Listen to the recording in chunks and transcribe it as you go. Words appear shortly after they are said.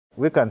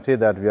We can say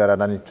that we are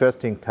at an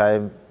interesting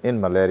time in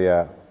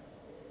malaria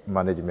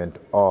management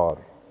or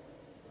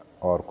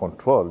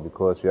control,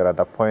 because we are at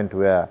a point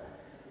where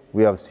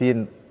we have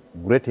seen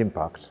great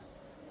impact,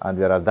 and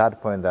we are at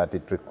that point that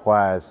it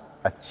requires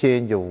a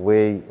change of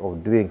way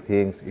of doing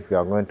things if we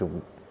are going to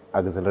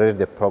accelerate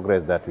the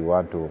progress that we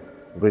want to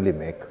really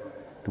make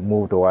to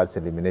move towards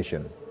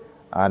elimination.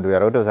 And we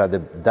are always at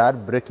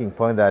that breaking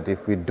point that if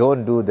we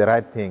don't do the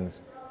right things,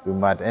 we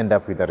might end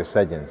up with a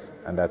resurgence.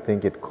 And I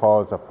think it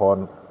calls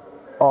upon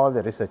all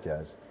the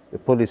researchers, the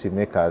policy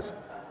makers,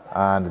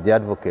 and the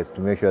advocates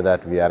to make sure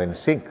that we are in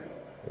sync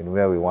in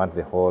where we want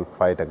the whole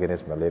fight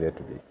against malaria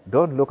to be.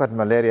 Don't look at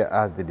malaria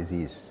as the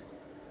disease.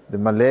 The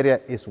malaria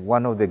is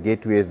one of the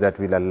gateways that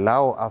will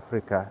allow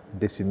Africa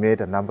decimate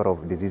a number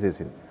of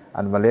diseases,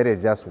 and malaria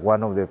is just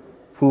one of the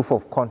proof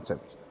of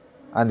concepts.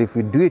 And if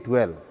we do it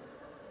well,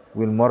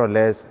 we'll more or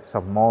less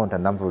surmount a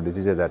number of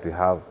diseases that we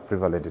have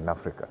prevalent in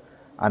Africa.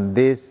 And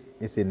this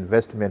is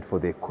investment for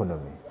the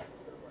economy.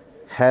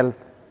 Health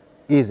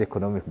is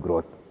economic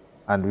growth,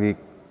 and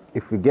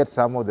if we get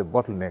some of the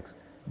bottlenecks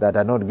that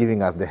are not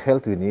giving us the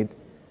health we need,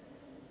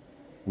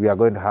 we are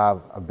going to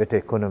have a better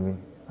economy,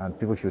 and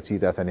people should see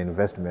it as an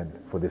investment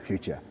for the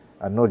future,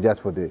 and not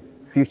just for the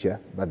future,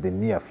 but the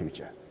near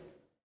future.